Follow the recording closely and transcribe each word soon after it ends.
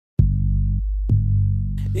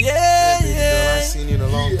Yeah, yeah. I seen you in a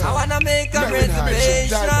long time. I wanna make a Merrick Mitchell,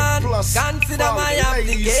 reservation. Diamondplus, Consider follow my the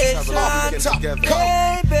ladies, have a application. weekend together.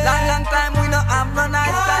 Baby. Long time we no have no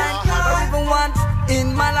nice time. But even once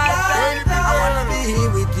in my lifetime, I wanna be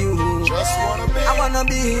with you. Just wanna be. I wanna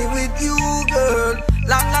be with you, girl.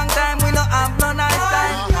 Long time we no have no nice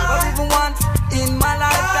time. But even once in my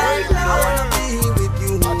lifetime, I wanna be with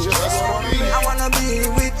you. I wanna be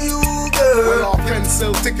with you, girl. Well, our friends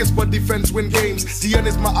sell tickets, but defense win games. DN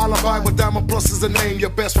is my alibi, but Diamondplus is the name. Your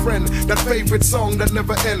best friend, that favorite song that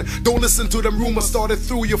never end. Don't listen to them rumors started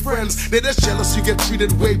through your friends. They're just jealous you get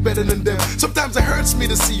treated way better than them. Sometimes it hurts me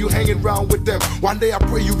to see you hanging around with them. One day I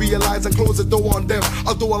pray you realize and close the door on them.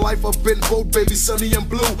 Although a life of been both, baby, sunny and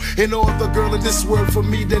blue. Ain't no other girl in this world for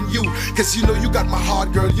me than you. Cause you know you got my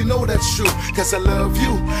heart, girl, you know that's true. Cause I love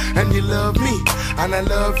you, and you love me. And I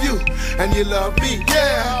love you, and you love me,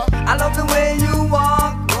 yeah. I love the way you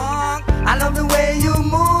walk. I love the way you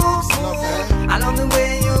move. I love the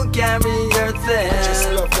way you carry yourself. I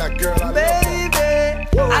just love that girl, I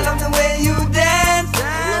baby. I love the way you dance.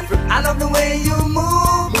 I love the way you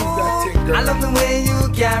move. that thing, girl. I love the way you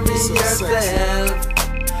carry So yourself,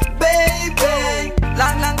 baby.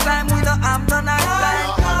 Long time we don't have no nice time.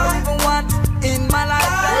 But even once in my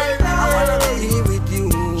lifetime, I wanna be with you.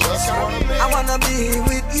 I wanna be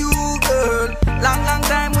with you, girl. Long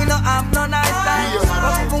time we don't have no nice time.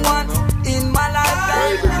 But even once in my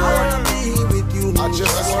lifetime, I wanna be with you.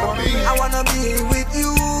 I wanna be with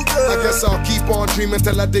you, girl. I guess I'll keep on dreaming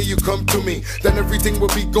till that day you come to me. Then everything will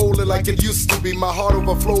be golden like it used to be. My heart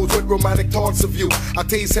overflows with romantic thoughts of you. I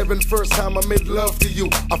taste heaven first time I made love to you.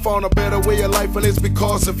 I found a better way of life and it's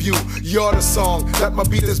because of you. You're the song that my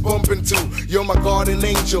beat is bumping to. You're my guardian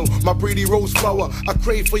angel, my pretty rose flower. I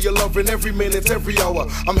crave for your love in every minute, every hour.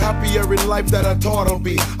 I'm happier in life than I thought I'd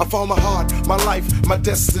be. I found my heart, my life, my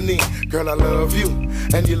destiny. Girl, I love you,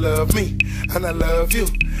 and you love me. And I love you,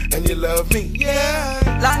 and you love me, yeah.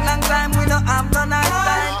 Long time we don't have no nice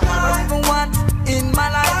time. But even once in my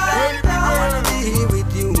lifetime, I wanna be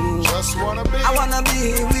with you. I wanna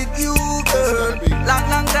be with you, girl.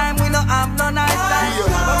 Long time we don't have no nice time.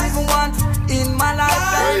 But even once in my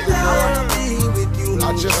lifetime, I wanna be with you.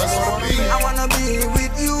 I wanna be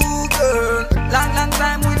with you, girl. Long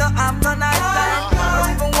time we don't have no nice time. But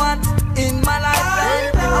even once in my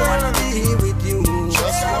lifetime, I wanna be with you.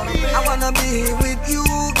 I wanna be with you,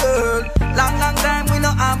 girl. Long time we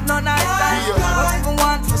don't have no nice time. But even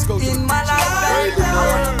once in my lifetime, I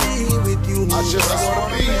wanna be with you.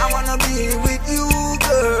 I wanna be with you,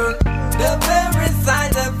 girl. The very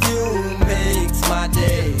sight of you makes my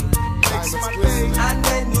day. And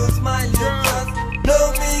when you smile, you just blow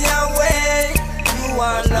me away. You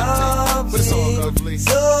are lovely,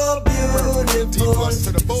 so beautiful,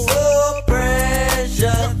 so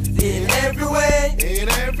precious in every way.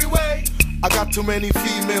 I got too many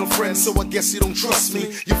female friends, so I guess you don't trust me.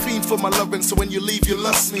 You fiend for my loving, so when you leave, you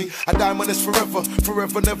lust me. A diamond is forever,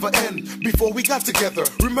 forever never end. Before we got together,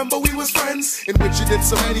 remember we was friends? In which you did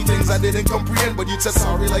so many things I didn't comprehend, but you said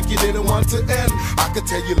sorry like you didn't want to end. I could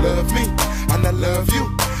tell you love me, and I love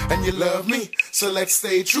you, and you love me, so let's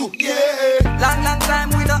stay true, yeah. Long time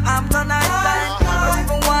we don't have no nice time. But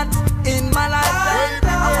even once in my lifetime,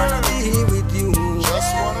 I wanna be with you.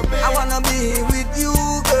 I wanna be with you,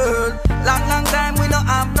 girl. Long time we don't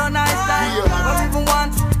have no nice time. But even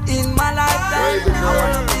once in my lifetime, I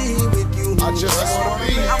wanna be with you.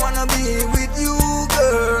 I wanna be with you,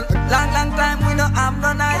 girl. Long time we don't have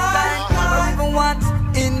no nice time. But even once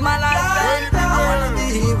in my lifetime, I wanna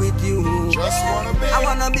be with you. I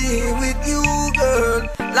wanna be with you, girl.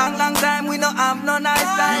 Long time we don't have no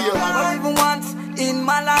nice time. But even once in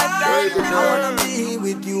my lifetime, I wanna be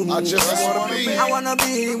with you. I wanna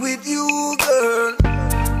be with you, girl.